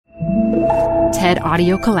TED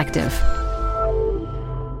Audio Collective.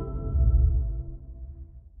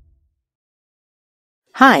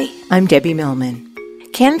 Hi, I'm Debbie Millman.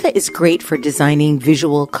 Canva is great for designing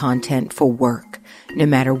visual content for work, no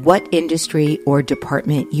matter what industry or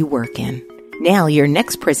department you work in. Nail your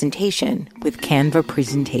next presentation with Canva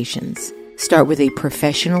Presentations. Start with a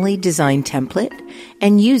professionally designed template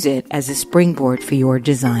and use it as a springboard for your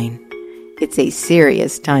design. It's a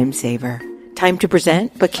serious time saver. Time to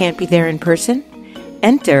present but can't be there in person?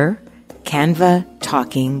 Enter Canva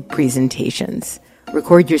Talking Presentations.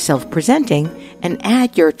 Record yourself presenting and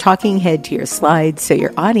add your talking head to your slides so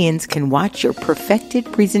your audience can watch your perfected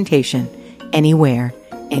presentation anywhere,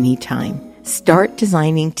 anytime. Start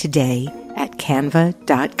designing today at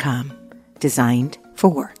canva.com. Designed for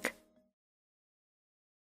work.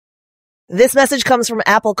 This message comes from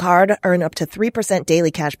Apple Card. Earn up to 3%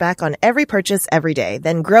 daily cash back on every purchase every day.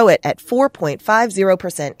 Then grow it at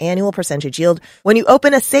 4.50% annual percentage yield when you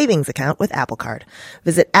open a savings account with Apple Card.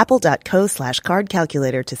 Visit apple.co/card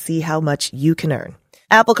calculator to see how much you can earn.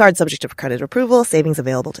 Apple Card subject to credit approval. Savings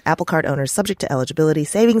available to Apple Card owners subject to eligibility.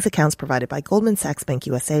 Savings accounts provided by Goldman Sachs Bank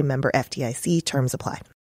USA, member FDIC. Terms apply.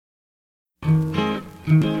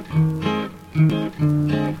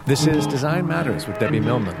 This is Design Matters with Debbie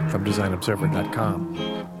Millman from DesignObserver.com.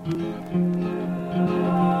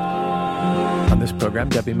 On this program,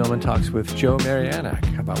 Debbie Millman talks with Joe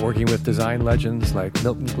Marianak about working with design legends like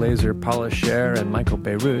Milton Glaser, Paula Scher, and Michael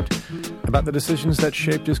Bierut, about the decisions that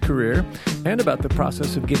shaped his career, and about the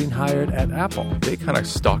process of getting hired at Apple. They kind of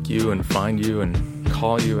stalk you and find you and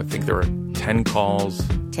call you. I think there were 10 calls.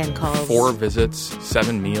 10 calls. 4 visits,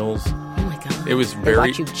 7 meals. Oh my God. It was They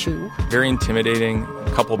watch you chew. very intimidating.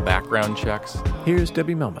 A couple background checks. Here's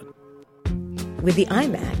Debbie Millman. With the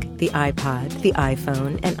iMac, the iPod, the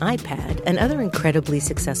iPhone, and iPad, and other incredibly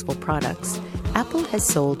successful products, Apple has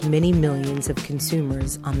sold many millions of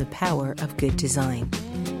consumers on the power of good design.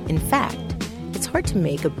 In fact, it's hard to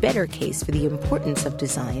make a better case for the importance of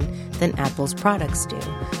design than Apple's products do,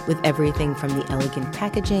 with everything from the elegant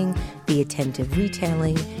packaging, the attentive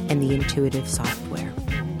retailing, and the intuitive software.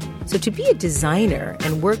 So to be a designer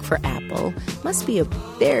and work for Apple must be a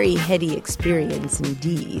very heady experience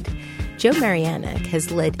indeed. Joe Marianak has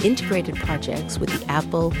led integrated projects with the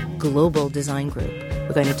Apple Global Design Group.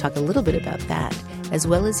 We're going to talk a little bit about that, as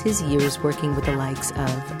well as his years working with the likes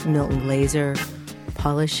of Milton Glaser,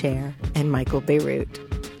 Paula Scher, and Michael Bierut.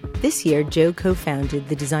 This year, Joe co-founded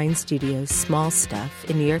the design studio Small Stuff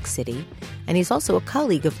in New York City, and he's also a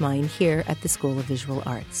colleague of mine here at the School of Visual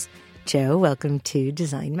Arts. Joe, welcome to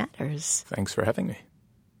Design Matters. Thanks for having me.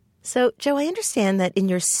 So, Joe, I understand that in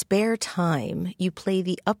your spare time, you play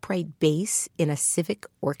the upright bass in a civic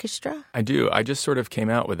orchestra? I do. I just sort of came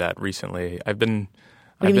out with that recently. What do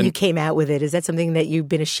you mean you came out with it? Is that something that you've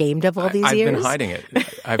been ashamed of all these years? I've been hiding it.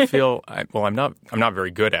 I feel I'm not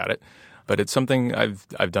very good at it, but it's something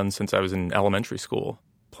I've done since I was in elementary school,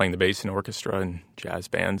 playing the bass in orchestra and jazz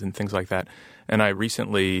bands and things like that. And I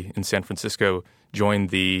recently in San Francisco joined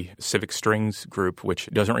the Civic Strings group, which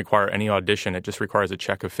doesn't require any audition. It just requires a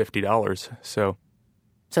check of $50. So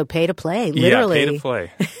pay to play, literally. Yeah, pay to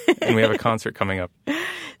play. And we have a concert coming up.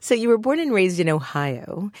 So you were born and raised in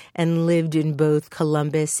Ohio and lived in both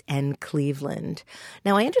Columbus and Cleveland.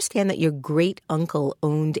 Now, I understand that your great-uncle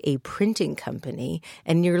owned a printing company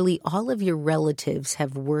and nearly all of your relatives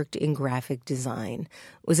have worked in graphic design.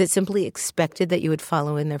 Was it simply expected that you would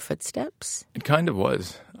follow in their footsteps? It kind of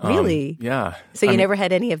was. Really? Yeah. So you never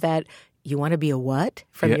had any of that, you want to be a what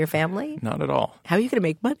from your family? Not at all. How are you going to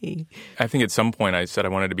make money? I think at some point I said I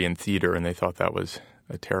wanted to be in theater, and they thought that was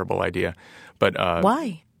a terrible idea. But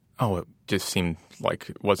why? Oh, it just seemed like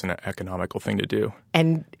it wasn't an economical thing to do.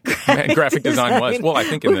 And graphic design was. Well, I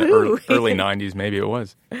think in the early 90s maybe it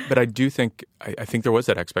was. But I do think I think there was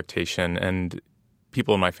that expectation, and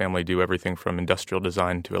people in my family do everything from industrial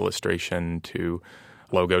design to illustration to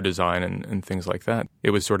logo design and things like that.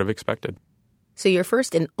 It was sort of expected. So your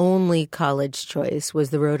first and only college choice was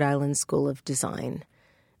the Rhode Island School of Design.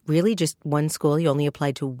 Really? Just one school? You only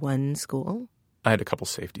applied to one school? I had a couple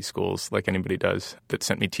safety schools, like anybody does, that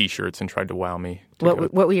sent me T-shirts and tried to wow me.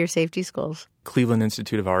 What were your safety schools? Cleveland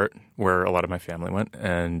Institute of Art, where a lot of my family went,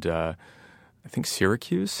 and I think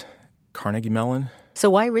Syracuse, Carnegie Mellon. So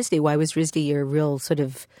why RISD? Why was RISD your real sort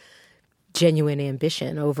of genuine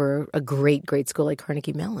ambition over a great, great school like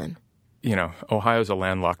Carnegie Mellon? You know, Ohio's a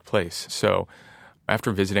landlocked place, so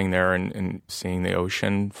after visiting there and seeing the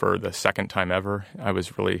ocean for the second time ever, I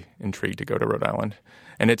was really intrigued to go to Rhode Island.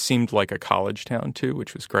 And it seemed like a college town, too,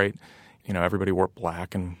 which was great. You know, everybody wore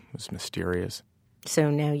black and was mysterious.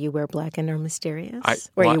 So now you wear black and are mysterious?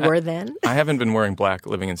 You were then? I haven't been wearing black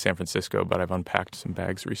living in San Francisco, but I've unpacked some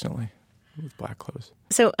bags recently with black clothes.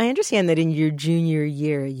 So I understand that in your junior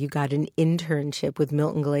year, you got an internship with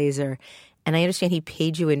Milton Glaser, and I understand he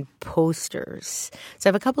paid you in posters. So I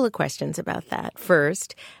have a couple of questions about that.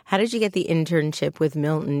 First, how did you get the internship with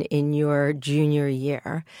Milton in your junior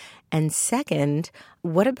year? And second,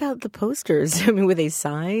 what about the posters? I mean, were they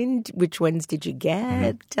signed? Which ones did you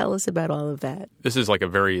get? Tell us about all of that. This is like a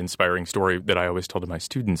very inspiring story that I always tell to my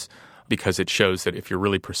students because it shows that if you're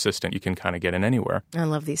really persistent, you can kind of get in anywhere. I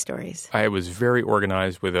love these stories. I was very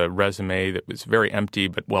organized with a resume that was very empty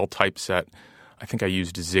but well typeset. I think I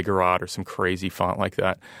used Ziggurat or some crazy font like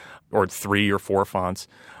that, or 3 or 4 fonts,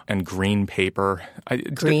 and green paper.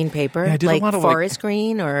 Green paper? Yeah, I did like a lot of forest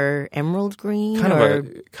green or emerald green?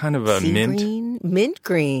 Kind of a sea mint. Green? Mint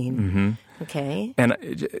green. Mm-hmm. Okay. And,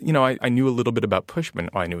 I knew a little bit about Pushpin.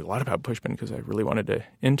 Well, I knew a lot about Pushpin because I really wanted to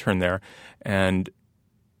intern there. And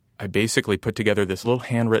I basically put together this little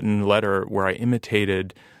handwritten letter where I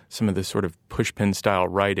imitated some of this sort of Pushpin-style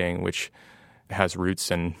writing, which has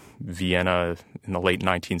roots in Vienna in the late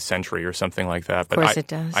 19th century or something like that. But of course it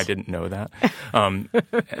does. I didn't know that.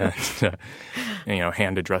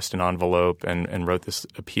 Hand addressed an envelope and wrote this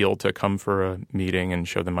appeal to come for a meeting and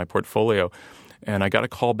show them my portfolio. And I got a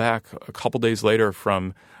call back a couple days later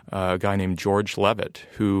from a guy named George Levitt,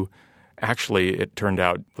 who actually, it turned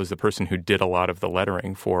out, was the person who did a lot of the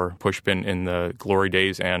lettering for Pushpin in the glory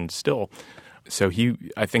days and still. So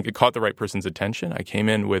I think it caught the right person's attention. I came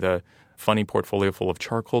in with a funny portfolio full of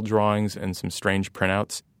charcoal drawings and some strange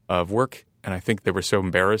printouts of work. And I think they were so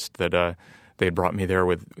embarrassed that they had brought me there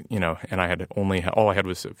with, and I had all I had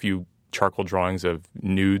was a few charcoal drawings of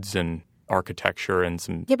nudes and architecture and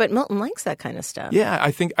some... Yeah, but Milton likes that kind of stuff. Yeah,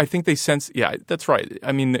 I think they sense... Yeah, that's right.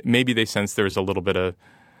 I mean, maybe they sense there's a little bit of...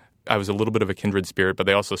 I was a little bit of a kindred spirit, but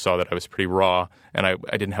they also saw that I was pretty raw and I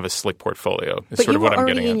didn't have a slick portfolio. But you were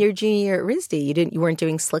already in your junior year at RISD. You weren't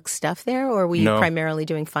doing slick stuff there, or were you primarily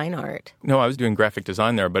doing fine art? No, I was doing graphic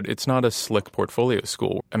design there, but it's not a slick portfolio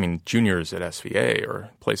school. I mean, juniors at SVA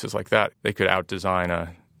or places like that, they could out-design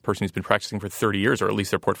a person who's been practicing for 30 years, or at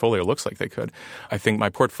least their portfolio looks like they could. I think my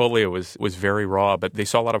portfolio was very raw, but they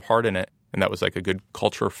saw a lot of heart in it, and that was like a good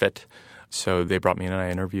culture fit. So they brought me in and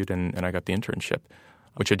I interviewed and I got the internship,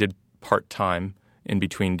 which I did part-time in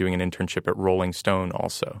between doing an internship at Rolling Stone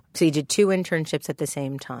also. So you did 2 internships at the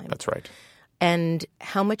same time. That's right. And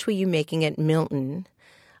how much were you making at Milton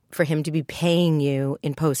for him to be paying you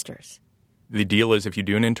in posters? The deal is if you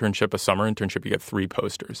do an internship, a summer internship, you get 3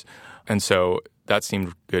 posters. And so that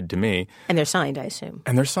seemed good to me. And they're signed, I assume.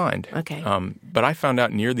 And they're signed. Okay. But I found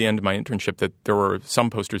out near the end of my internship that there were some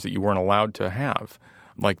posters that you weren't allowed to have,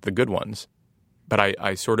 like the good ones. But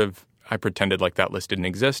I pretended like that list didn't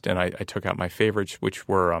exist, and I took out my favorites, which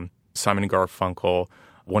were Simon and Garfunkel,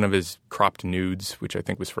 one of his cropped nudes, which I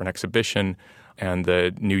think was for an exhibition, and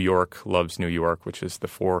the New York Loves New York, which is the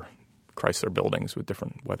 4 Chrysler buildings with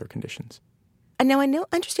different weather conditions. And now I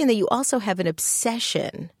understand that you also have an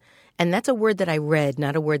obsession, and that's a word that I read,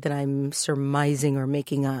 not a word that I'm surmising or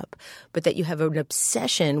making up, but that you have an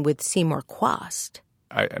obsession with Seymour Chwast.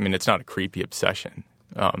 I mean, it's not a creepy obsession.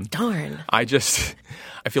 Darn. I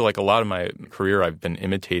feel like a lot of my career I've been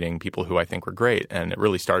imitating people who I think were great. And it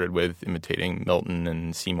really started with imitating Milton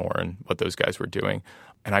and Seymour and what those guys were doing.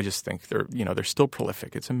 And I just think they're still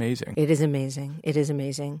prolific. It's amazing. It is amazing. It is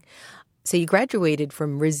amazing. So you graduated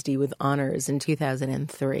from RISD with honors in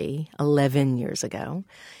 2003, 11 years ago,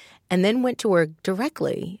 and then went to work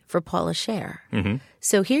directly for Paula Scher. Mm-hmm.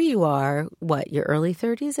 So here you are, your early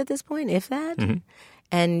 30s at this point, if that? Mm-hmm.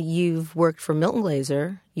 And you've worked for Milton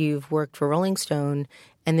Glaser, you've worked for Rolling Stone,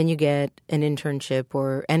 and then you get an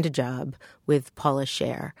internship and a job with Paula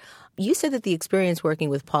Scher. You said that the experience working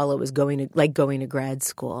with Paula was going to grad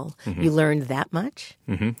school. Mm-hmm. You learned that much?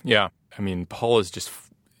 Mm-hmm. Yeah. I mean, Paula's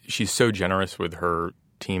she's so generous with her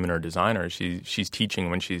team and her designers. She's teaching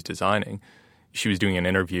when she's designing. She was doing an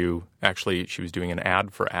interview. Actually, she was doing an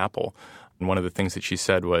ad for Apple. And one of the things that she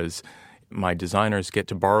said was, my designers get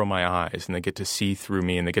to borrow my eyes and they get to see through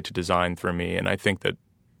me and they get to design through me. And I think that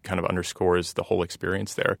kind of underscores the whole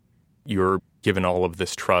experience there. You're given all of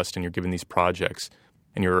this trust and you're given these projects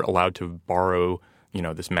and you're allowed to borrow,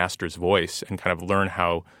 this master's voice and kind of learn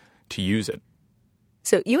how to use it.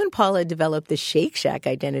 So you and Paula developed the Shake Shack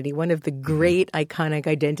identity, one of the great iconic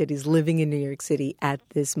identities living in New York City at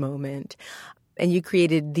this moment. And you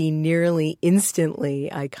created the nearly instantly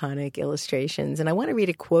iconic illustrations. And I want to read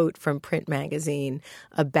a quote from Print Magazine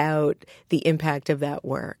about the impact of that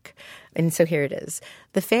work. And so here it is.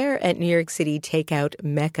 The fare at New York City takeout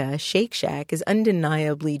mecca Shake Shack is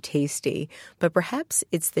undeniably tasty, but perhaps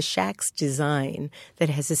it's the Shack's design that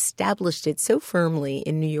has established it so firmly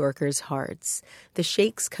in New Yorkers' hearts. The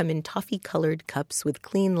shakes come in toffee-colored cups with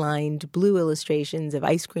clean-lined blue illustrations of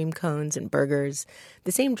ice cream cones and burgers.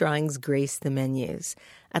 The same drawings grace the menus.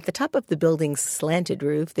 At the top of the building's slanted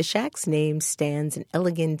roof, the Shack's name stands in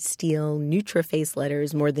elegant steel Nutraface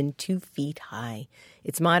letters more than 2 feet high.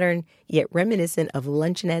 It's modern, yet reminiscent of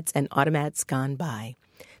luncheonettes and automats gone by.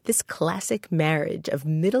 This classic marriage of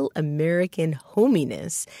middle American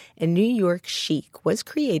hominess and New York chic was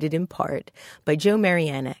created in part by Joe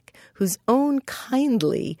Marianac, whose own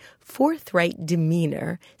kindly, forthright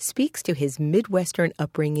demeanor speaks to his Midwestern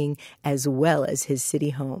upbringing as well as his city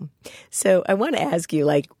home. So I want to ask you,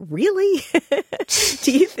 really?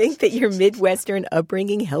 Do you think that your Midwestern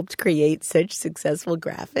upbringing helped create such successful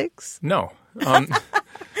graphics? No.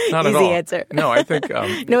 Not at all. Easy answer. No, I think...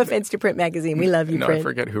 no offense to Print Magazine. We love you, no, Print. I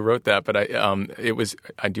forget who wrote that, but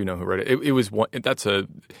I do know who wrote it.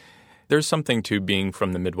 There's something to being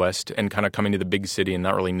from the Midwest and kind of coming to the big city and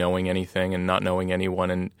not really knowing anything and not knowing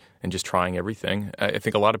anyone and just trying everything. I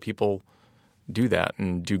think a lot of people do that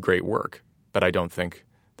and do great work, but I don't think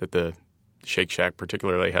that the Shake Shack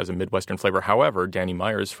particularly has a Midwestern flavor. However, Danny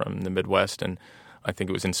Meyer's from the Midwest, and I think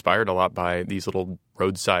it was inspired a lot by these little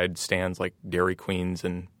roadside stands like Dairy Queens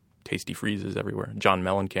and Tasty Freezes everywhere. John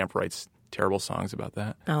Mellencamp writes terrible songs about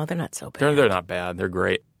that. Oh, they're not so bad. They're not bad. They're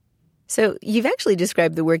great. So you've actually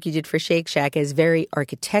described the work you did for Shake Shack as very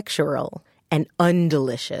architectural and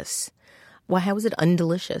undelicious. Why? How was it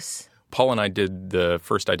undelicious? Paul and I did the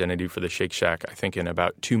first identity for the Shake Shack, I think, in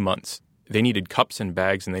about 2 months. They needed cups and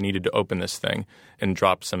bags, and they needed to open this thing and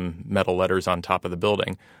drop some metal letters on top of the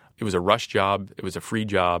building. It was a rush job. It was a free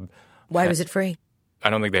job. Why was it free? I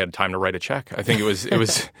don't think they had time to write a check. I think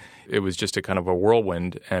it was just a kind of a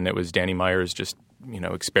whirlwind, and it was Danny Meyer's just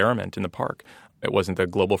experiment in the park. It wasn't the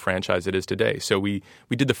global franchise it is today. So we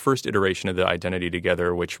did the first iteration of the identity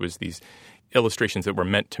together, which was these illustrations that were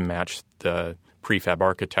meant to match the prefab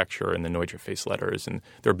architecture and the Nutraface letters, and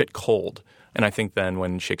they're a bit cold. And I think then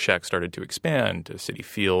when Shake Shack started to expand to Citi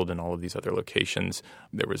Field and all of these other locations,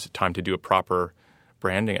 there was time to do a proper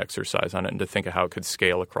branding exercise on it and to think of how it could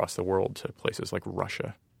scale across the world to places like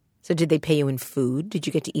Russia. So did they pay you in food? Did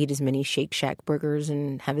you get to eat as many Shake Shack burgers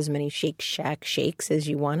and have as many Shake Shack shakes as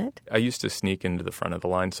you wanted? I used to sneak into the front of the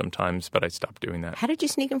line sometimes, but I stopped doing that. How did you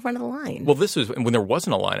sneak in front of the line? Well, this was when there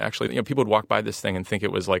wasn't a line, actually. People would walk by this thing and think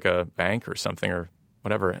it was like a bank or something or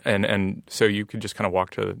whatever. And so you could just kind of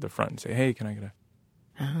walk to the front and say, hey, can I get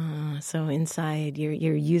a... So inside,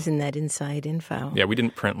 you're using that inside info. Yeah, we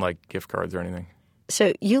didn't print like gift cards or anything.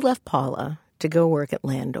 So you left Paula to go work at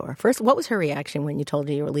Landor. First, what was her reaction when you told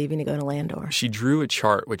her you were leaving to go to Landor? She drew a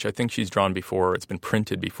chart, which I think she's drawn before. It's been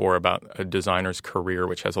printed before about a designer's career,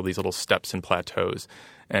 which has all these little steps and plateaus.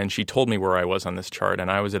 And she told me where I was on this chart. And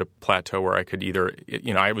I was at a plateau where I could either,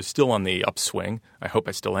 I was still on the upswing. I hope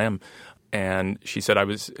I still am. And she said I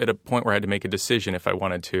was at a point where I had to make a decision if I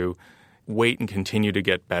wanted to wait and continue to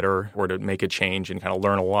get better or to make a change and kind of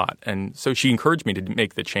learn a lot. And so she encouraged me to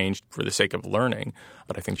make the change for the sake of learning.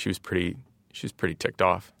 But I think she was pretty ticked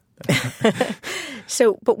off.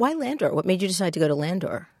 So, but why Landor? What made you decide to go to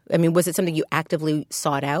Landor? I mean, was it something you actively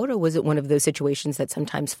sought out, or was it one of those situations that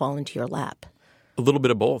sometimes fall into your lap? A little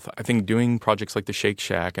bit of both. I think doing projects like the Shake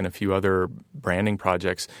Shack and a few other branding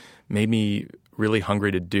projects made me really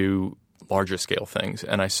hungry to do larger scale things.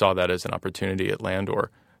 And I saw that as an opportunity at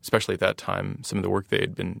Landor, especially at that time, some of the work they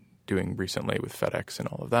had been doing recently with FedEx and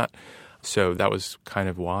all of that. So that was kind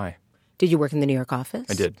of why. Did you work in the New York office?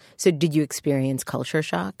 I did. So did you experience culture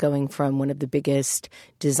shock going from one of the biggest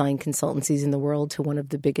design consultancies in the world to one of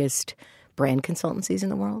the biggest brand consultancies in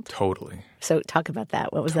the world? Totally. So talk about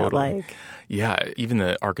that. What was that like? Yeah, even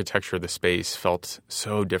the architecture of the space felt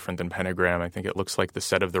so different than Pentagram. I think it looks like the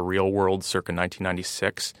set of The Real World circa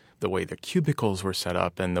 1996, the way the cubicles were set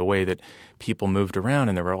up and the way that people moved around.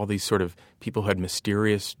 And there were all these sort of people who had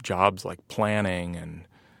mysterious jobs like planning, and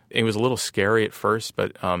it was a little scary at first,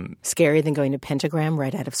 but... Scarier than going to Pentagram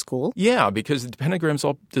right out of school? Yeah, because the Pentagram's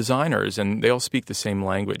all designers, and they all speak the same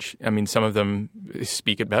language. I mean, some of them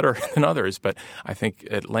speak it better than others, but I think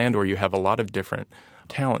at Landor you have a lot of different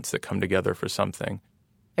talents that come together for something.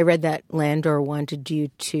 I read that Landor wanted you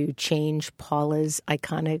to change Paula's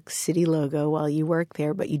iconic city logo while you worked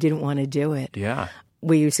there, but you didn't want to do it. Yeah.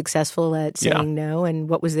 Were you successful at saying no, and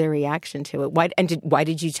what was their reaction to it? Why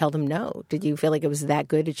did you tell them no? Did you feel like it was that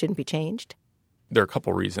good it shouldn't be changed? There are a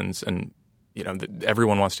couple reasons, and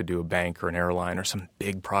everyone wants to do a bank or an airline or some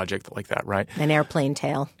big project like that, right? An airplane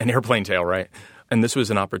tail. An airplane tail, right? And this was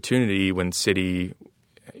an opportunity when Citi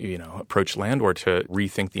approached Landor to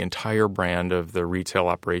rethink the entire brand of the retail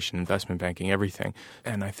operation, investment banking, everything.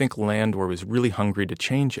 And I think Landor was really hungry to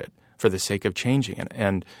change it for the sake of changing it.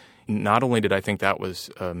 And not only did I think that was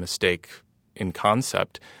a mistake in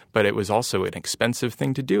concept, but it was also an expensive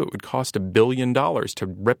thing to do. It would cost $1 billion to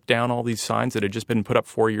rip down all these signs that had just been put up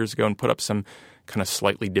 4 years ago and put up some kind of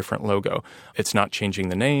slightly different logo. It's not changing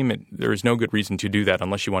the name. There is no good reason to do that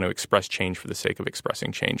unless you want to express change for the sake of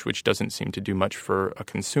expressing change, which doesn't seem to do much for a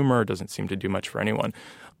consumer, doesn't seem to do much for anyone.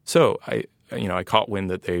 So I caught wind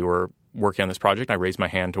that they were working on this project. I raised my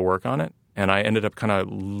hand to work on it, and I ended up kind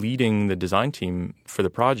of leading the design team for the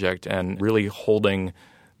project and really holding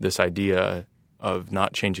this idea of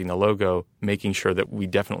not changing the logo, making sure that we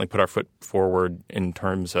definitely put our foot forward in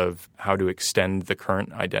terms of how to extend the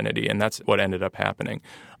current identity. And that's what ended up happening.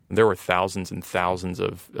 There were thousands and thousands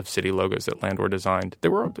of city logos that Landor designed. There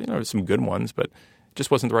were some good ones, but it just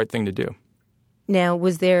wasn't the right thing to do. Now,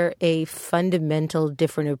 was there a fundamental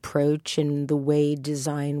different approach in the way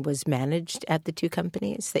design was managed at the two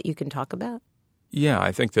companies that you can talk about? Yeah,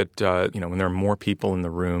 I think that when there are more people in the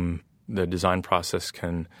room, the design process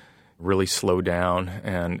can really slow down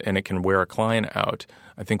and it can wear a client out.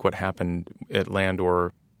 I think what happened at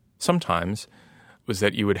Landor sometimes was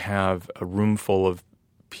that you would have a room full of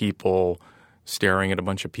people staring at a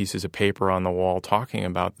bunch of pieces of paper on the wall talking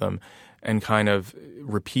about them and kind of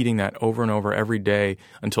repeating that over and over every day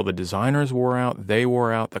until the designers wore out, they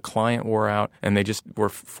wore out, the client wore out, and they just were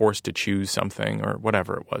forced to choose something or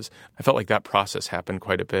whatever it was. I felt like that process happened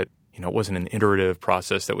quite a bit. It wasn't an iterative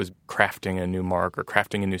process that was crafting a new mark or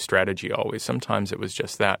crafting a new strategy always. Sometimes it was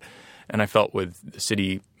just that. And I felt with the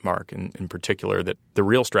city mark in particular that the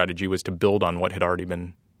real strategy was to build on what had already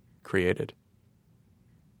been created.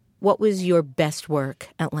 What was your best work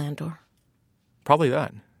at Landor? Probably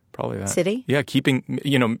that. City? Yeah, keeping,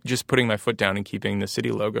 just putting my foot down and keeping the city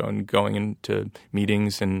logo and going into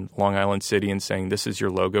meetings in Long Island City and saying, this is your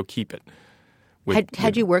logo, keep it.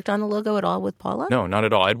 Had you worked on the logo at all with Paula? No, not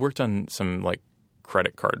at all. I'd worked on some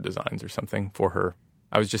credit card designs or something for her.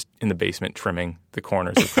 I was just in the basement trimming the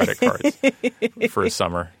corners of credit cards for a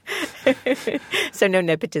summer. So no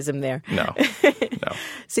nepotism there. No.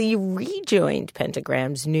 So you rejoined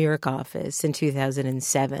Pentagram's New York office in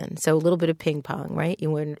 2007. So a little bit of ping pong, right? You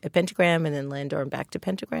went at Pentagram and then Landor and back to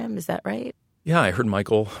Pentagram. Is that right? Yeah, I heard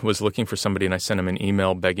Michael was looking for somebody, and I sent him an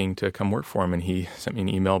email begging to come work for him, and he sent me an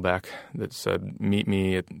email back that said, meet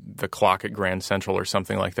me at the clock at Grand Central or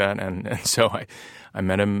something like that. And so I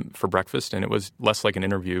met him for breakfast, and it was less like an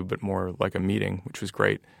interview, but more like a meeting, which was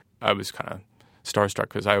great. I was kind of starstruck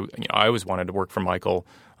because I always wanted to work for Michael.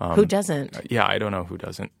 Who doesn't? Yeah, I don't know who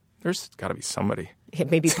doesn't. There's got to be somebody.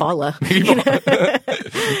 Maybe Paula.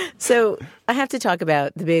 So I have to talk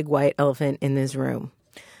about the big white elephant in this room.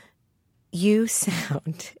 You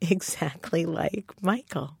sound exactly like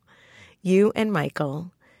Michael. You and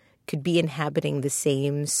Michael could be inhabiting the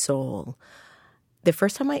same soul. The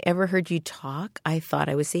first time I ever heard you talk, I thought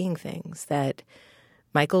I was seeing things, that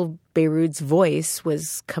Michael Bierut's voice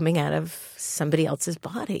was coming out of somebody else's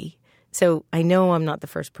body. So I know I'm not the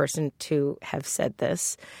first person to have said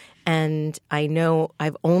this, and I know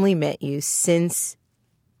I've only met you since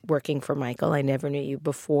working for Michael. I never knew you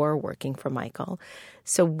before working for Michael.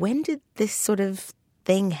 So when did this sort of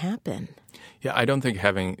thing happen? Yeah, I don't think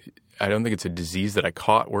it's a disease that I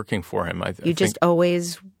caught working for him. You just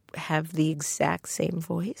always have the exact same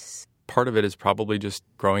voice? Part of it is probably just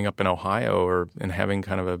growing up in Ohio and having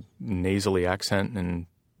kind of a nasally accent and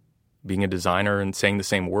being a designer and saying the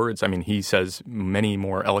same words. I mean, he says many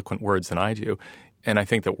more eloquent words than I do. And I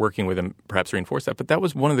think that working with him perhaps reinforced that. But that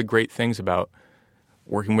was one of the great things about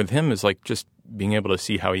working with him is just being able to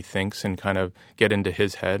see how he thinks and kind of get into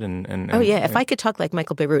his head. And oh, yeah. If I could talk like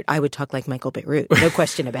Michael Bierut, I would talk like Michael Bierut. No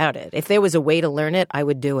question about it. If there was a way to learn it, I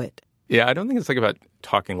would do it. Yeah, I don't think it's about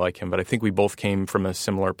talking like him, but I think we both came from a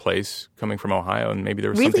similar place, coming from Ohio, and maybe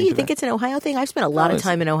there was something Really? You to think that. it's an Ohio thing? I've spent a lot of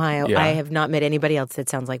time in Ohio. Yeah. I have not met anybody else that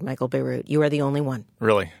sounds like Michael Bierut. You are the only one.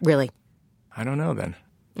 Really? Really. I don't know then.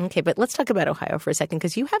 Okay, but let's talk about Ohio for a second,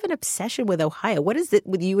 because you have an obsession with Ohio. What is it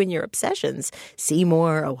with you and your obsessions?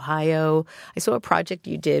 Seymour, Ohio. I saw a project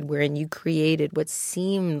you did wherein you created what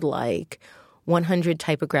seemed like 100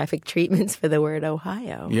 typographic treatments for the word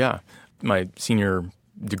Ohio. Yeah. My senior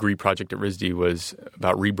degree project at RISD was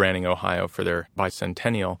about rebranding Ohio for their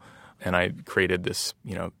bicentennial, and I created this,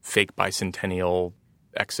 fake bicentennial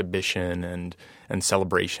exhibition and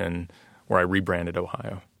celebration where I rebranded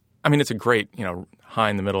Ohio. I mean, it's a great,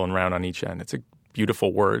 high in the middle and round on each end. It's a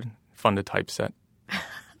beautiful word, fun to typeset.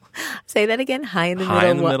 Say that again. High in the middle. High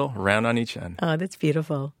in the middle, round on each end. Oh, that's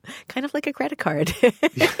beautiful. Kind of like a credit card.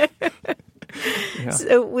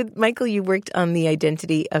 So with Michael, you worked on the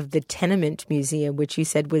identity of the Tenement Museum, which you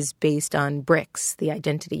said was based on bricks. The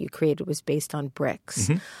identity you created was based on bricks.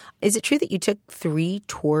 Mm-hmm. Is it true that you took 3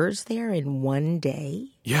 tours there in one day?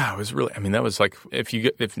 Yeah, it was really, that was like, if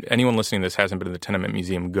anyone listening to this hasn't been to the Tenement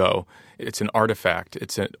Museum, go. It's an artifact.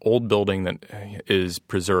 It's an old building that is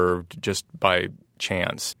preserved just by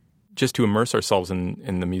chance. Just to immerse ourselves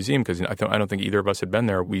in the museum, because I don't think either of us had been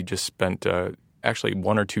there, we just spent actually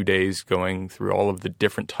 1 or 2 days going through all of the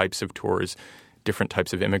different types of tours, different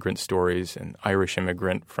types of immigrant stories, an Irish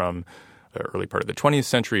immigrant from the early part of the 20th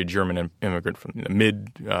century, a German immigrant from the mid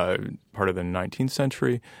part of the 19th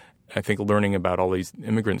century. I think learning about all these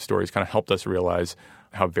immigrant stories kind of helped us realize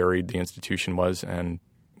how varied the institution was, and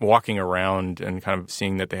walking around and kind of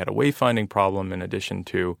seeing that they had a wayfinding problem in addition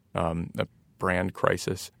to a brand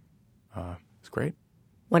crisis. It's great.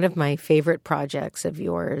 One of my favorite projects of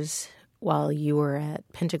yours while you were at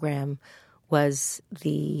Pentagram was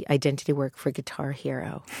the identity work for Guitar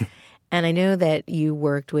Hero. And I know that you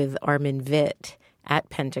worked with Armin Witt at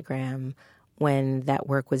Pentagram when that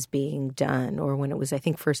work was being done, or when it was, I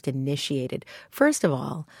think, first initiated. First of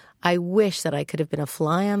all, I wish that I could have been a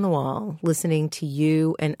fly on the wall listening to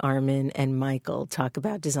you and Armin and Michael talk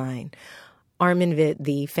about design. Armin Witt,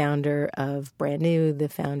 the founder of Brand New, the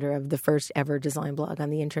founder of the first ever design blog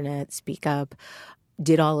on the internet, Speak Up,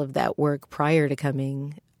 did all of that work prior to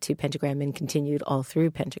coming to Pentagram and continued all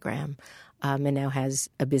through Pentagram, and now has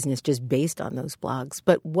a business just based on those blogs.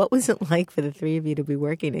 But what was it like for the 3 of you to be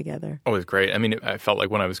working together? Oh, it was great. I felt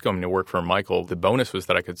like when I was going to work for Michael, the bonus was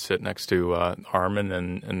that I could sit next to Armin,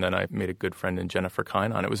 and then I made a good friend in Jennifer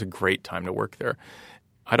Kynon. It was a great time to work there.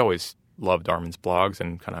 I'd always loved Armin's blogs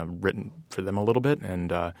and kind of written for them a little bit,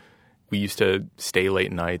 and we used to stay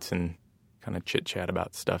late nights and kind of chit-chat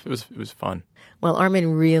about stuff. It was fun. Well,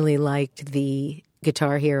 Armin really liked the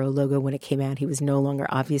Guitar Hero logo when it came out. He was no longer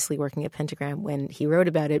obviously working at Pentagram when he wrote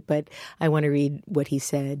about it, but I want to read what he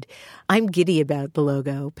said. I'm giddy about the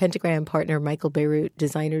logo. Pentagram partner Michael Bierut,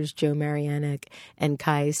 designers Joe Marianic and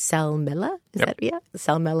Kai Salmela,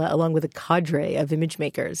 Salmela, along with a cadre of image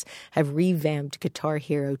makers, have revamped Guitar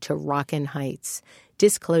Hero to rockin' heights.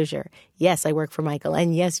 Disclosure, yes, I work for Michael,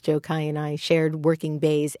 and yes, Joe Kai and I shared working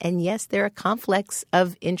bays, and yes, there are conflicts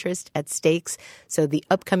of interest at stakes, so the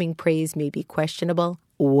upcoming praise may be questionable.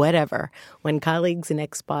 Whatever. When colleagues and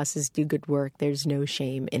ex-bosses do good work, there's no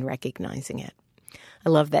shame in recognizing it. I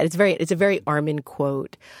love that. It's a very Armin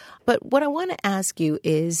quote. But what I want to ask you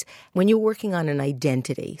is, when you're working on an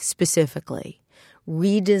identity specifically,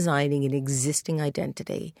 redesigning an existing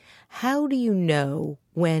identity, how do you know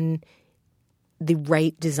when the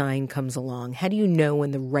right design comes along? How do you know when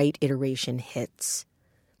the right iteration hits?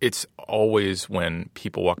 It's always when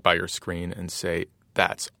people walk by your screen and say,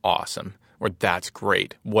 that's awesome, or that's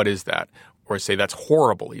great. What is that? Or say, that's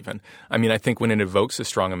horrible even. I think when it evokes a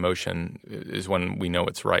strong emotion is when we know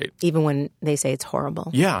it's right. Even when they say it's horrible?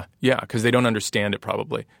 Yeah, because they don't understand it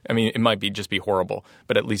probably. It might just be horrible,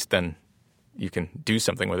 but at least then you can do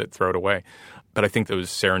something with it, throw it away. But I think those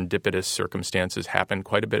serendipitous circumstances happen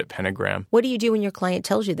quite a bit at Pentagram. What do you do when your client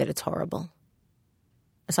tells you that it's horrible?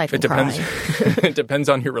 Aside from depends. crying. It depends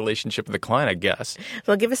on your relationship with the client, I guess.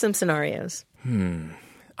 Well, give us some scenarios.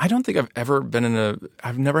 I don't think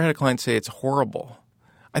I've never had a client say it's horrible.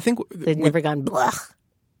 I think they've never gone blah.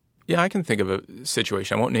 Yeah, I can think of a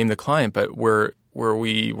situation. I won't name the client, but where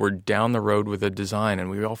we were down the road with a design and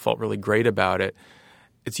we all felt really great about it.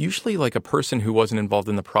 It's usually like a person who wasn't involved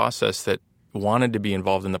in the process that wanted to be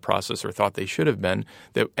involved in the process or thought they should have been,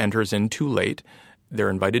 that enters in too late. They're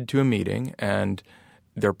invited to a meeting and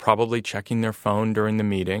they're probably checking their phone during the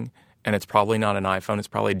meeting, and it's probably not an iPhone. It's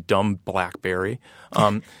probably a dumb BlackBerry.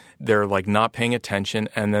 They're like not paying attention,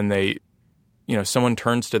 and then someone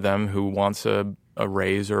turns to them who wants a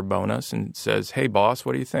raise or a bonus and says, "Hey, boss,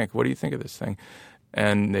 what do you think? What do you think of this thing?"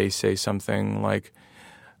 And they say something like,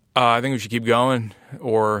 "I think we should keep going,"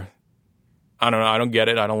 or "I don't know, I don't get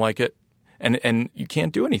it, I don't like it." And you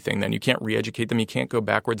can't do anything then. You can't re-educate them. You can't go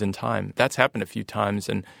backwards in time. That's happened a few times,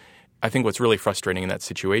 and I think what's really frustrating in that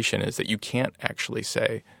situation is that you can't actually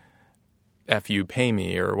say, F you, pay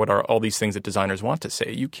me, or what are all these things that designers want to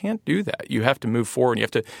say. You can't do that. You have to move forward.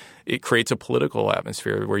 It creates a political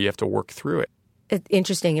atmosphere where you have to work through it. It's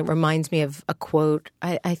interesting. It reminds me of a quote.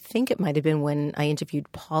 I think it might have been when I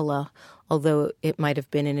interviewed Paula, although it might have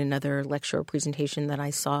been in another lecture or presentation that I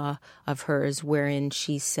saw of hers, wherein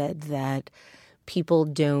she said that people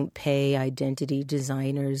don't pay identity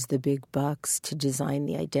designers the big bucks to design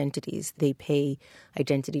the identities. They pay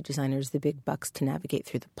identity designers the big bucks to navigate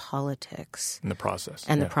through the politics. And the process.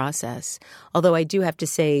 The process. Although I do have to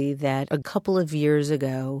say that a couple of years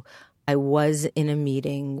ago, I was in a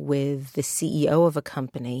meeting with the CEO of a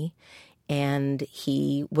company, and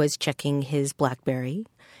he was checking his BlackBerry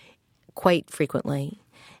quite frequently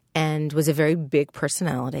and was a very big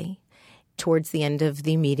personality. Towards the end of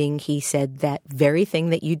the meeting, he said that very thing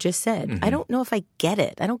that you just said. Mm-hmm. I don't know if I get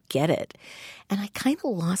it. I don't get it. And I kind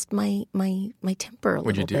of lost my temper a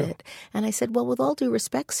little bit. And I said, well, with all due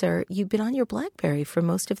respect, sir, you've been on your BlackBerry for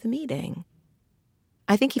most of the meeting.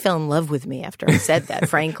 I think he fell in love with me after I said that,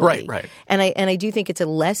 frankly. Right. And I do think it's a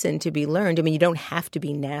lesson to be learned. I mean, you don't have to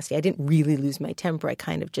be nasty. I didn't really lose my temper. I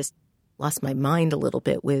kind of just lost my mind a little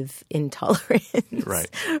bit with intolerance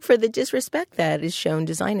for the disrespect that is shown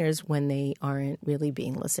designers when they aren't really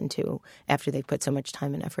being listened to after they've put so much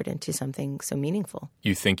time and effort into something so meaningful.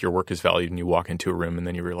 You think your work is valued and you walk into a room and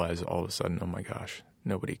then you realize all of a sudden, oh my gosh,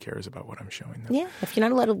 nobody cares about what I'm showing them. Yeah. If you're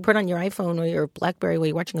not allowed to put on your iPhone or your BlackBerry while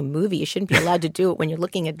you're watching a movie, you shouldn't be allowed to do it when you're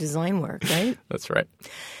looking at design work, right? That's right.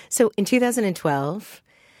 So in 2012,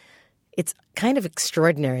 it's kind of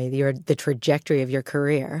extraordinary, the trajectory of your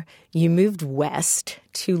career. You moved west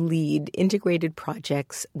to lead integrated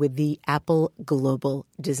projects with the Apple Global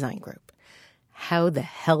Design Group. How the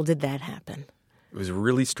hell did that happen? It was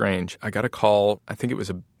really strange. I got a call, I think it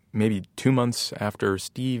was maybe 2 months after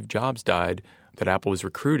Steve Jobs died, that Apple was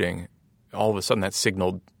recruiting. All of a sudden that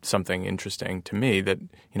signaled something interesting to me that,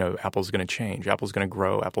 Apple's going to change. Apple's going to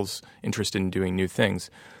grow. Apple's interested in doing new things.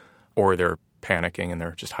 Or they're panicking and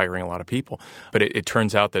they're just hiring a lot of people. But it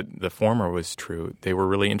turns out that the former was true. They were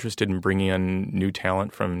really interested in bringing in new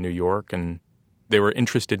talent from New York, and they were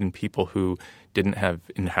interested in people who didn't have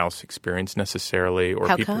in-house experience necessarily,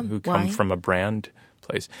 or people who come from a brand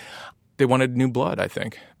place. They wanted new blood, I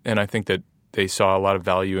think. And I think that they saw a lot of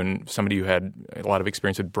value in somebody who had a lot of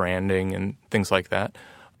experience with branding and things like that.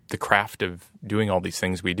 The craft of doing all these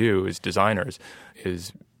things we do as designers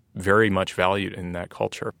is very much valued in that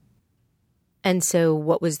culture. And so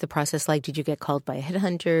what was the process like? Did you get called by a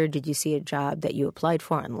headhunter? Did you see a job that you applied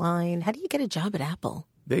for online? How do you get a job at Apple?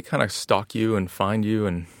 They kind of stalk you and find you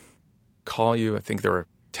and call you. I think there were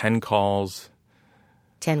 10 calls.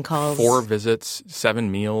 10 calls? 4 visits,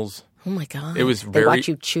 7 meals. Oh, my God. It was they watch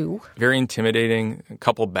you chew? Very intimidating. A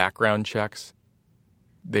couple background checks.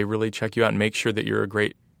 They really check you out and make sure that you're a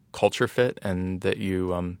great culture fit and that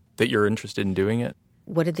you're interested in doing it.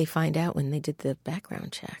 What did they find out when they did the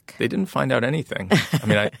background check? They didn't find out anything. I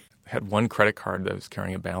mean, I had one credit card that I was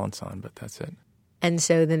carrying a balance on, but that's it. And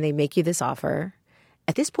so then they make you this offer.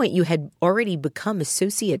 At this point, you had already become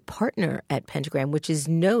associate partner at Pentagram, which is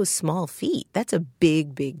no small feat. That's a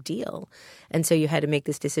big, big deal. And so you had to make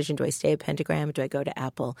this decision. Do I stay at Pentagram? Do I go to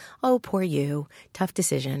Apple? Oh, poor you. Tough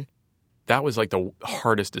decision. That was like the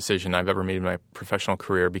hardest decision I've ever made in my professional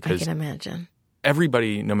career because I can imagine.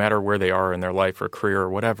 Everybody, no matter where they are in their life or career or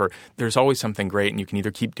whatever, there's always something great, and you can either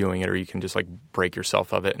keep doing it or you can just like break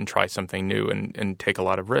yourself of it and try something new and take a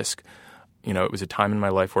lot of risk. It was a time in my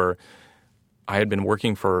life where I had been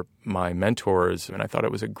working for my mentors, and I thought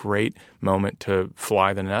it was a great moment to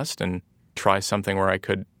fly the nest and try something where I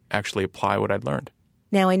could actually apply what I'd learned.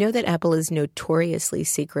 Now, I know that Apple is notoriously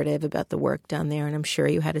secretive about the work done there, and I'm sure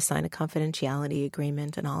you had to sign a confidentiality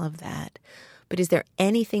agreement and all of that. But is there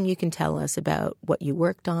anything you can tell us about what you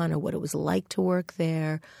worked on or what it was like to work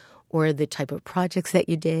there or the type of projects that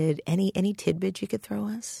you did? Any tidbits you could throw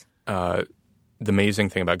us? The amazing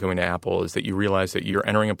thing about going to Apple is that you realize that you're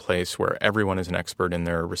entering a place where everyone is an expert in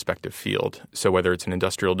their respective field. So whether it's an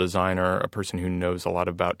industrial designer, a person who knows a lot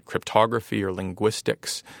about cryptography or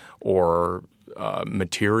linguistics or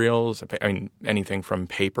materials, I mean, anything from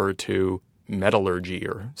paper to metallurgy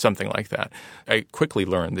or something like that. I quickly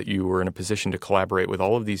learned that you were in a position to collaborate with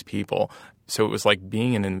all of these people. So it was like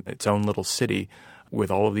being in its own little city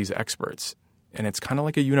with all of these experts. And it's kind of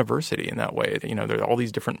like a university in that way. There are all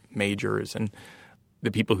these different majors, and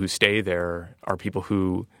the people who stay there are people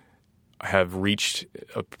who have reached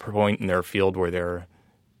a point in their field where they're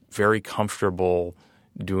very comfortable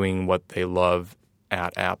doing what they love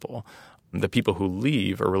at Apple. The people who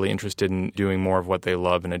leave are really interested in doing more of what they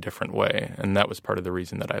love in a different way. And that was part of the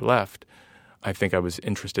reason that I left. I think I was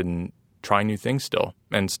interested in trying new things still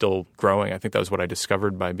and still growing. I think that was what I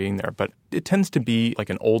discovered by being there. But it tends to be like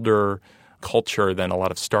an older culture than a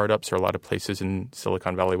lot of startups or a lot of places in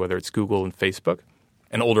Silicon Valley, whether it's Google and Facebook.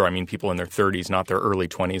 And older, I mean people in their 30s, not their early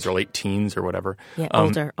 20s or late teens or whatever. Yeah,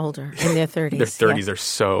 older, in their 30s. Their 30s are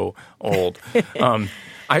so old.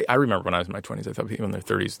 I remember when I was in my 20s, I thought people in their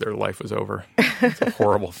 30s, their life was over. It's a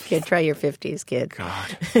horrible Kid, try your 50s, kid.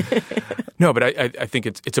 God. No, but I think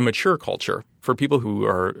it's a mature culture for people who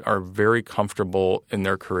are very comfortable in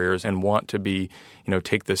their careers and want to be,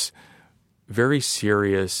 take this very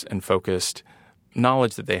serious and focused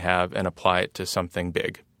knowledge that they have and apply it to something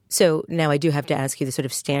big. So now I do have to ask you the sort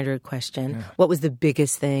of standard question. Yeah. What was the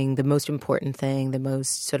biggest thing, the most important thing, the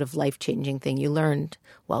most sort of life-changing thing you learned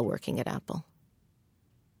while working at Apple?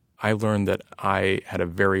 I learned that I had a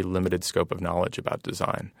very limited scope of knowledge about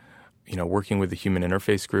design. Working with the human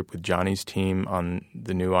interface group with Johnny's team on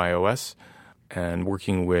the new iOS and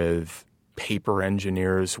working with paper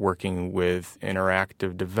engineers, working with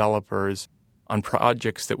interactive developers on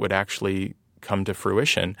projects that would actually come to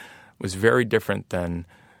fruition was very different than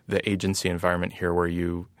the agency environment here where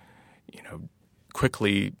you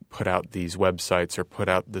quickly put out these websites or put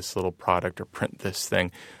out this little product or print this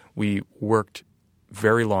thing. We worked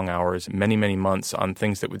very long hours, many, many months on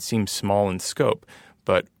things that would seem small in scope,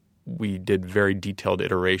 but we did very detailed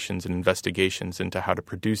iterations and investigations into how to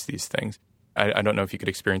produce these things. I don't know if you could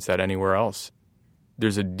experience that anywhere else.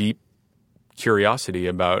 There's a deep curiosity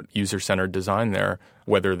about user-centered design there,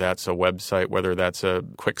 whether that's a website, whether that's a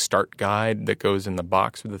quick start guide that goes in the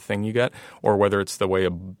box with the thing you get, or whether it's the way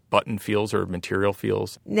a button feels or material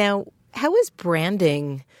feels. Now, how is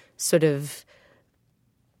branding sort of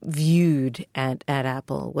viewed at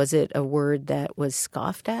Apple? Was it a word that was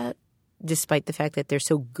scoffed at, despite the fact that they're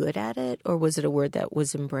so good at it, or was it a word that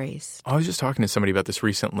was embraced? I was just talking to somebody about this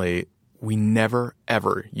recently. We never,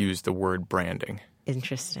 ever used the word branding.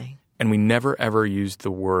 Interesting. And we never, ever used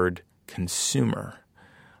the word consumer.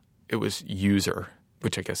 It was user,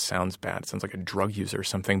 which I guess sounds bad. It sounds like a drug user or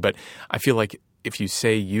something. But I feel like if you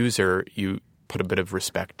say user, you put a bit of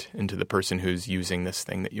respect into the person who's using this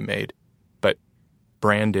thing that you made. But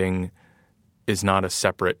branding is not a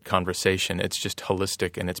separate conversation. It's just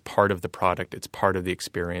holistic, and it's part of the product. It's part of the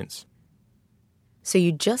experience. So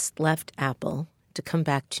you just left Apple to come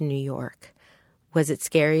back to New York. Was it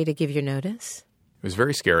scary to give your notice? It was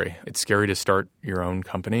very scary. It's scary to start your own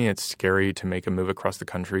company. It's scary to make a move across the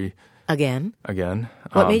country. Again?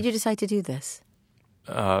 What made you decide to do this?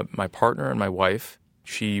 My partner and my wife,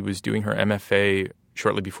 she was doing her MFA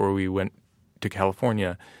shortly before we went to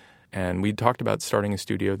California, and we talked about starting a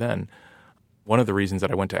studio then. One of the reasons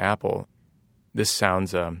that I went to Apple, this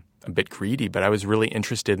sounds a bit greedy, but I was really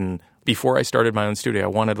interested in, before I started my own studio, I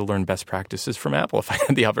wanted to learn best practices from Apple if I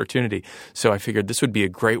had the opportunity. So I figured this would be a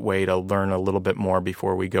great way to learn a little bit more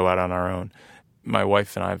before we go out on our own. My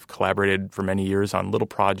wife and I have collaborated for many years on little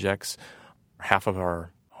projects. Half of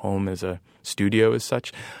our home is a studio as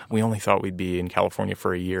such. We only thought we'd be in California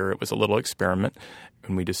for a year. It was a little experiment,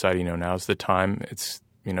 and we decided, now's the time. It's,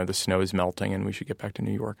 the snow is melting, and we should get back to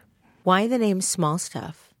New York. Why the name Small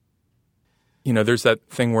Stuff? There's that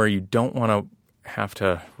thing where you don't want to have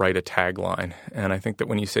to write a tagline. And I think that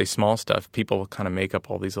when you say small stuff, people kind of make up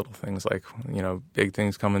all these little things like, big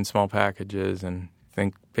things come in small packages and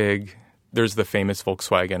think big. There's the famous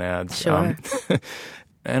Volkswagen ads. Sure.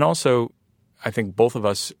 And also, I think both of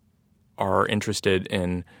us are interested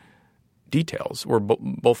in details. We're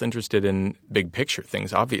both interested in big picture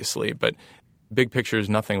things, obviously, but big picture is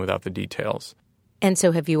nothing without the details. And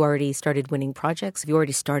so have you already started winning projects? Have you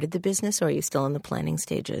already started the business, or are you still in the planning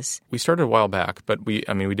stages? We started a while back, but we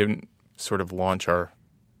didn't sort of launch our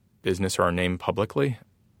business or our name publicly.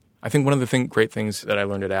 I think one of the great things that I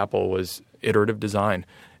learned at Apple was iterative design.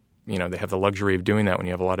 They have the luxury of doing that when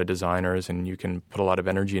you have a lot of designers and you can put a lot of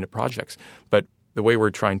energy into projects. But the way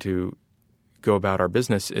we're trying to go about our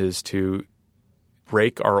business is to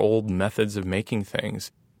break our old methods of making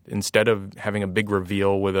things. Instead of having a big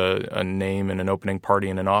reveal with a name and an opening party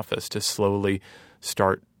in an office, to slowly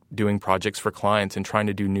start doing projects for clients and trying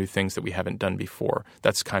to do new things that we haven't done before.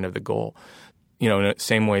 That's kind of the goal. In the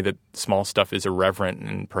same way that small stuff is irreverent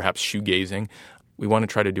and perhaps shoegazing, we want to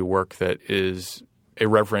try to do work that is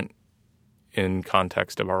irreverent in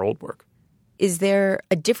context of our old work. Is there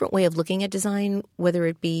a different way of looking at design, whether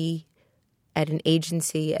it be at an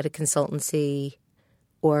agency, at a consultancy,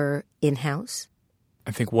 or in-house? I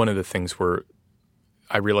think one of the things where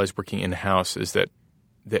I realized working in-house is that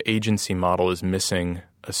the agency model is missing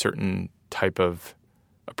a certain type of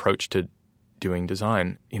approach to doing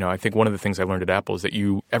design. I think one of the things I learned at Apple is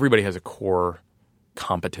that everybody has a core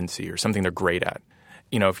competency or something they're great at.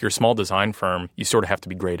 If you're a small design firm, you sort of have to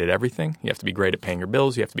be great at everything. You have to be great at paying your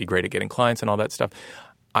bills. You have to be great at getting clients and all that stuff.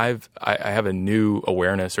 I have a new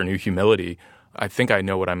awareness or new humility. I think I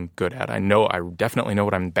know what I'm good at. I definitely know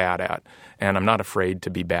what I'm bad at, and I'm not afraid to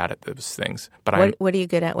be bad at those things. But what are you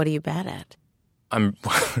good at? What are you bad at? I'm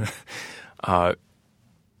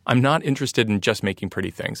not interested in just making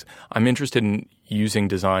pretty things. I'm interested in using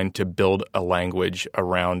design to build a language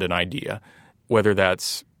around an idea, whether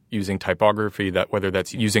that's using typography, whether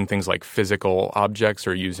that's using things like physical objects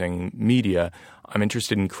or using media. I'm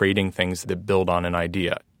interested in creating things that build on an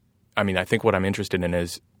idea. I think what I'm interested in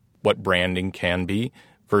is what branding can be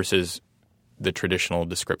versus the traditional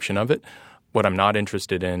description of it. What I'm not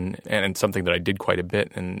interested in, and something that I did quite a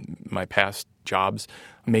bit in my past jobs,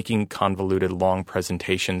 making convoluted, long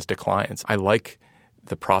presentations to clients. I like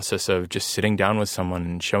the process of just sitting down with someone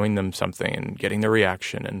and showing them something and getting their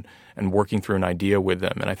reaction and working through an idea with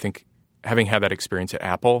them. And I think having had that experience at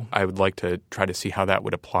Apple, I would like to try to see how that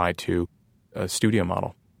would apply to a studio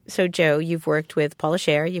model. So, Joe, you've worked with Paula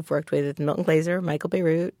Scher, you've worked with Milton Glaser, Michael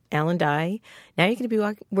Bierut, Alan Dye. Now you're going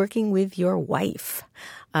to be working with your wife,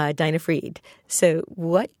 Dinah Fried. So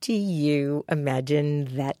what do you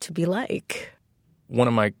imagine that to be like? One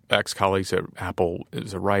of my ex-colleagues at Apple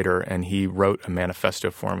is a writer, and he wrote a manifesto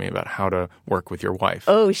for me about how to work with your wife.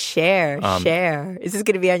 Oh, Scher. Is this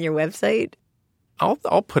going to be on your website?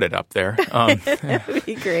 I'll put it up there. That would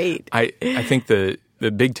be great. I think the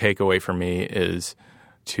big takeaway for me is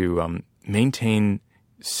to maintain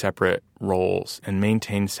separate roles and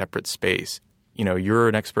maintain separate space. You're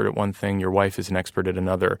an expert at one thing, your wife is an expert at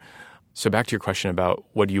another. So back to your question about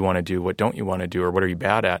what do you want to do, what don't you want to do, or what are you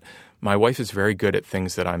bad at? My wife is very good at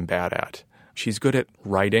things that I'm bad at. She's good at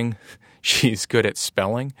writing, she's good at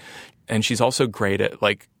spelling, and she's also great at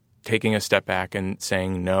taking a step back and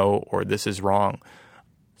saying no or this is wrong.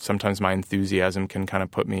 Sometimes my enthusiasm can kind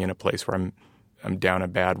of put me in a place where I'm down a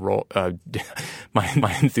bad road.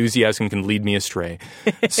 My enthusiasm can lead me astray.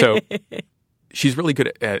 So she's really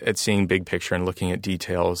good at seeing big picture and looking at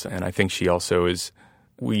details. And I think she also is.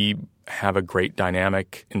 We have a great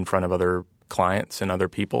dynamic in front of other clients and other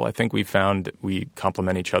people. I think we found that we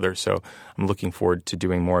complement each other. So I'm looking forward to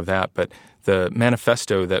doing more of that. But the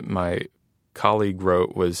manifesto that my colleague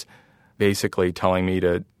wrote was basically telling me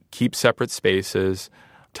to keep separate spaces,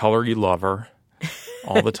 tell her you love her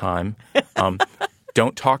all the time.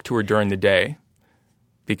 Don't talk to her during the day,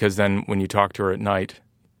 because then when you talk to her at night,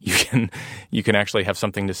 you can actually have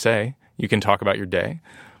something to say. You can talk about your day.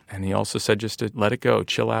 And he also said just to let it go,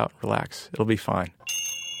 chill out, relax. It'll be fine.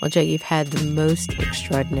 Well, Joe, you've had the most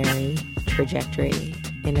extraordinary trajectory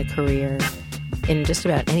in a career in just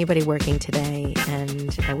about anybody working today,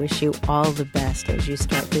 and I wish you all the best as you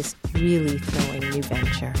start this really thrilling new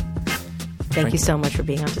venture. Thank you so much for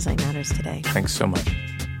being on Design Matters today. Thanks so much.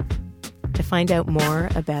 To find out more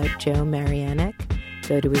about Joe Marianek,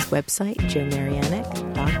 go to his website,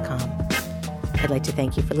 joemarianek.com. I'd like to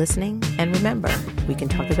thank you for listening, and remember, we can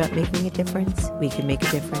talk about making a difference, we can make a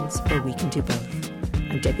difference, or we can do both.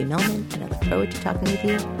 I'm Debbie Millman, and I look forward to talking with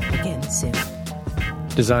you again soon.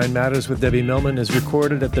 Design Matters with Debbie Millman is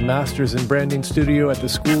recorded at the Masters in Branding Studio at the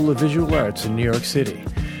School of Visual Arts in New York City.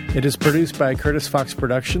 It is produced by Curtis Fox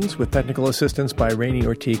Productions with technical assistance by Rainey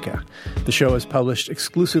Ortica. The show is published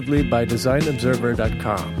exclusively by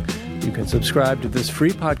DesignObserver.com. You can subscribe to this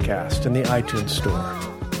free podcast in the iTunes Store.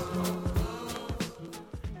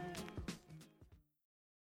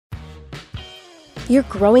 You're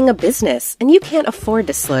growing a business, and you can't afford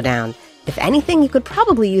to slow down. If anything, you could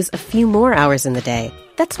probably use a few more hours in the day.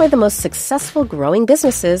 That's why the most successful growing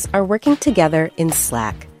businesses are working together in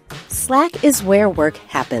Slack. Slack is where work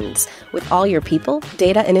happens, with all your people,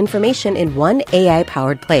 data, and information in one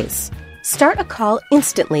AI-powered place. Start a call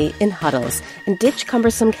instantly in huddles and ditch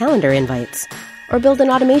cumbersome calendar invites. Or build an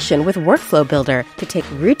automation with Workflow Builder to take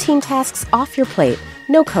routine tasks off your plate,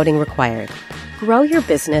 no coding required. Grow your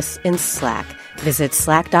business in Slack. Visit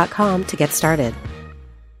slack.com to get started.